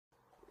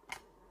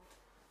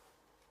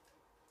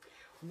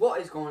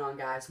What is going on,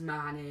 guys?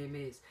 My name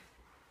is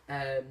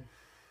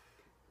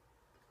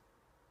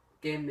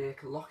Game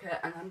Maker Locker,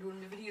 and I'm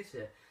doing a video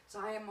today.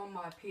 So I am on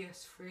my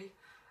PS3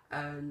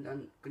 and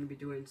I'm going to be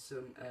doing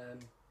some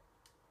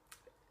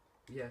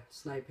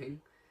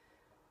sniping.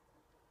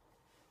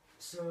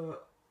 So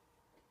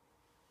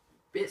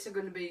bits are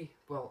going to be,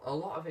 well, a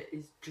lot of it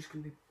is just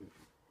going to be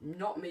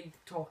not me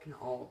talking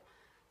at all,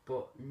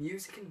 but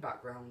music in the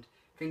background.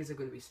 Things are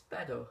going to be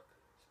speeded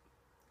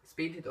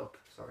up,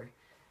 sorry.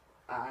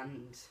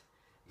 And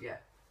yeah,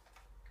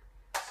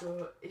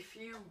 so if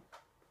you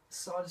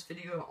saw this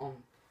video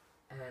on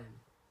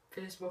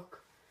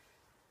Facebook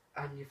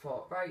and you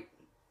thought, right,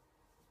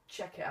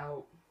 check it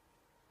out,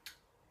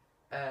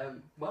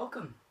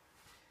 welcome.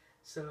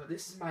 So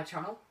this is my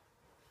channel.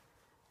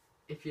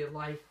 If you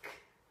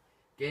like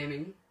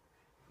gaming,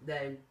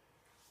 then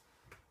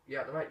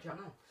you're at the right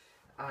channel.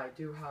 I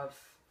do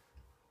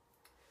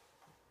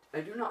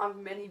not have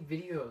many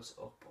videos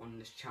up on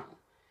this channel,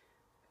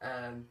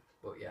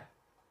 but yeah.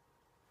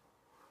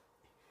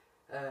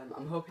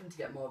 I'm hoping to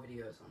get more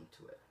videos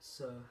onto it,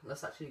 so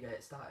let's actually get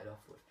it started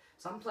off with.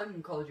 So I'm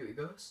playing Call of Duty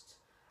Ghosts.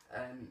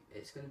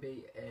 It's going to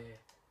be a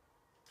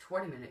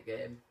 20-minute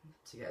game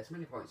to get as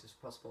many points as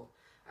possible.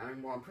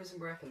 And we're on Prison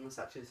Break, and let's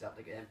actually start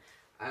the game.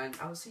 And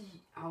I'll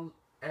see you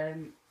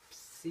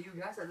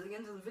guys at the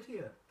end of the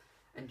video.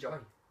 Enjoy.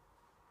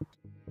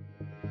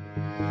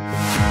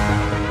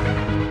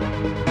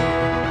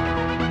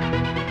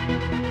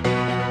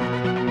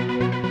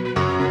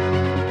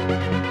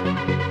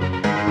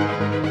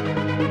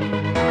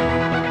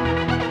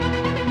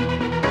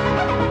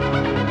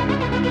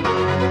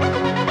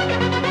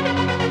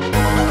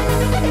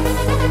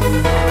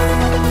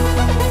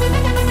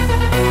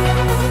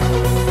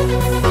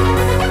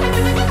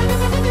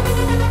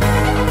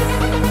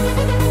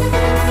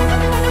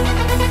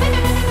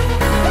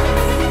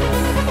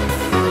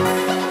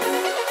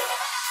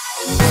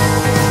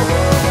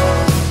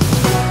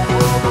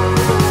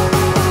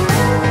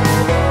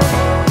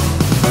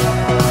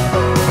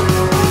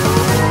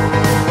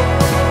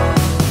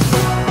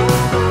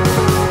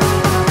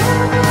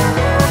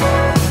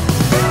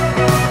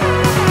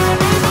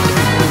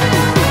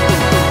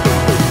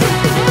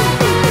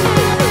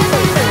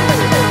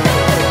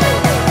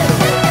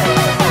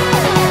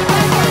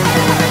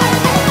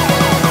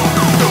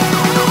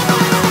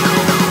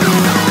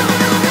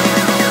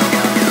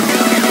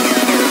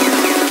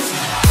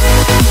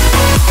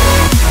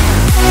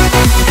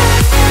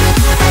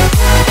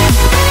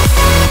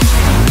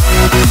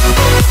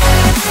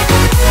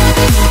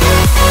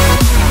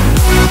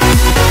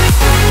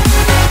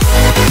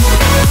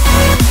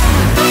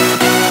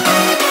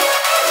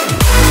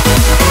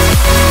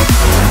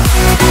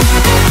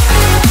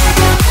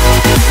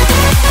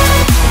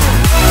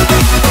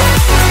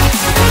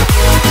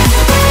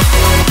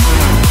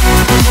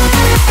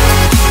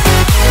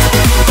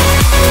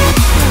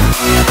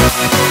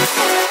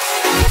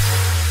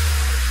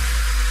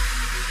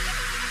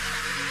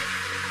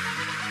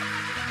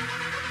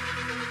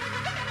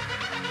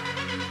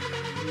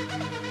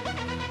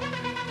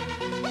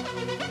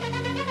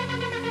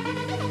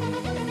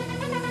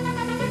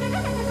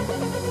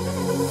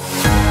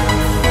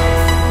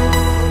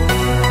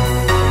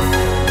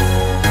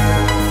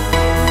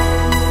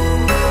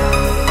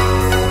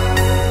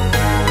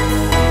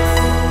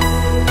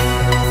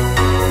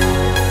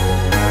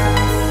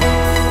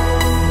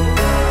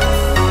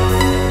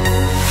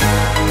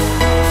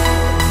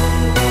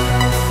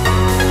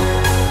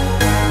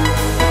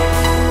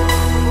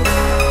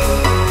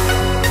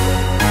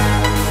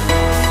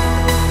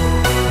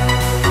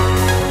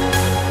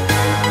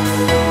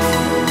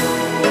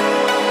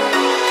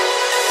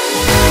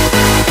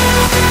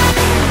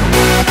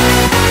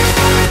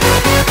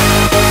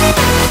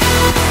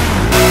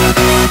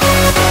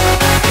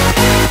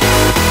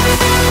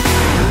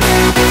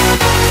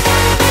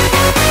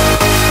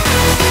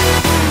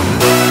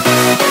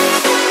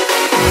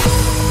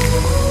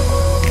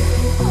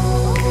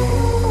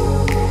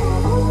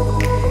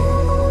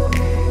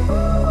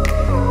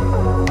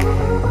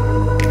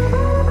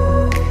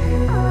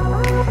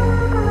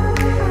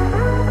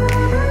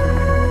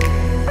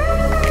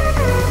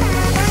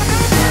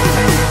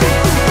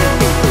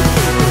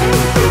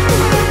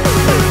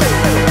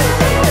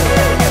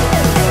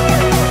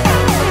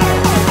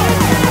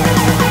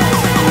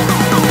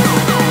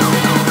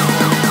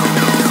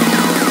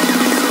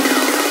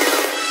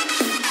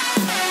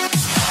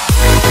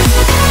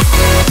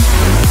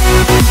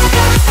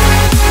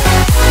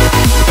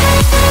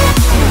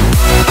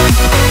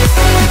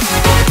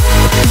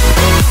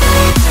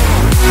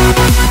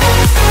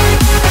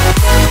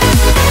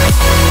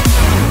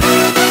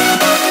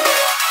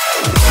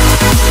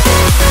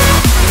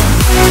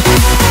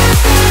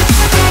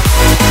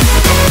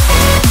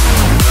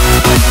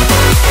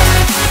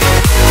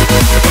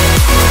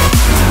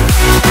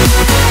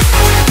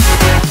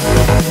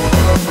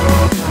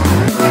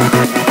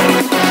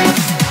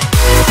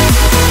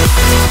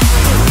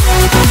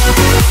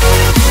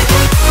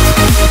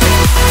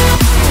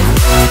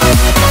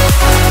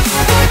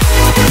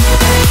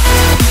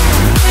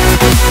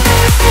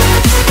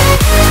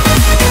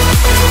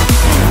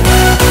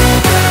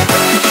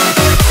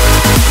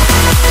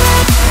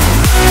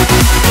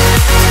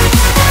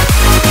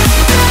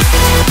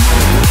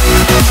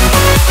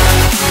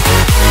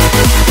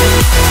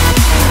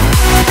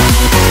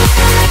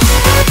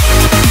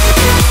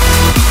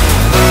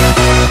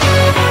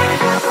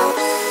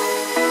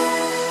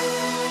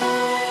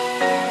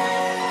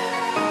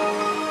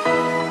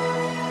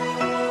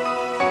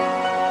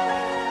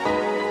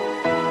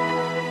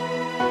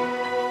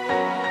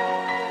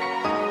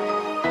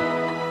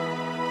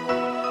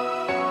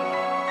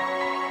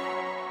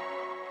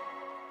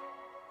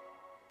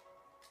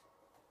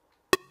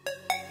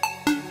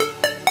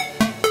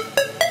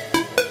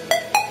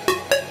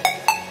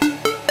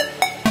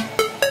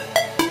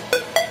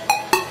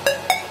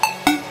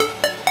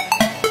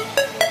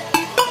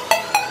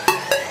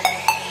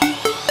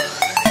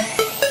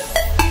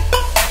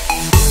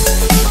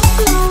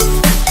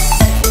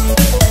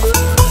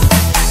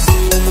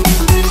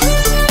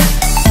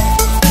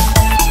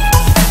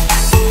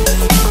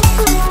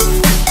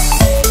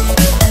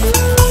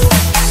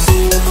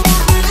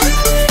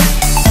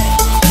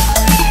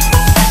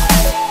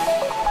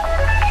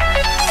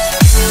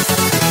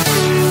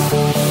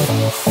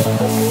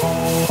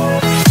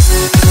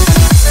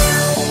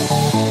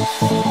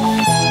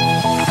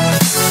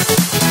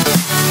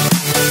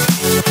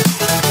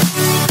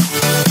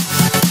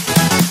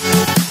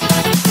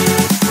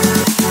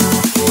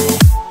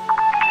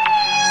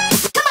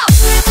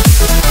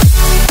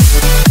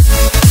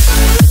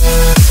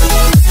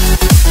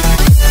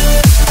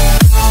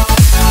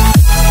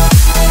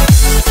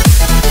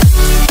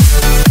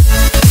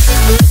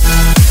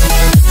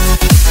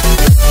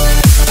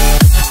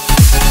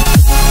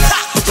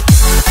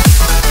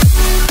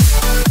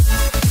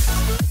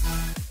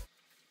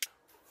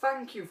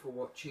 you for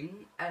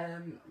watching.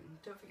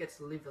 Don't forget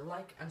to leave a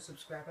like and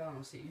subscribe, and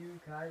I'll see you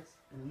guys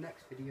in the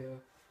next video.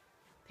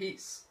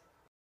 Peace.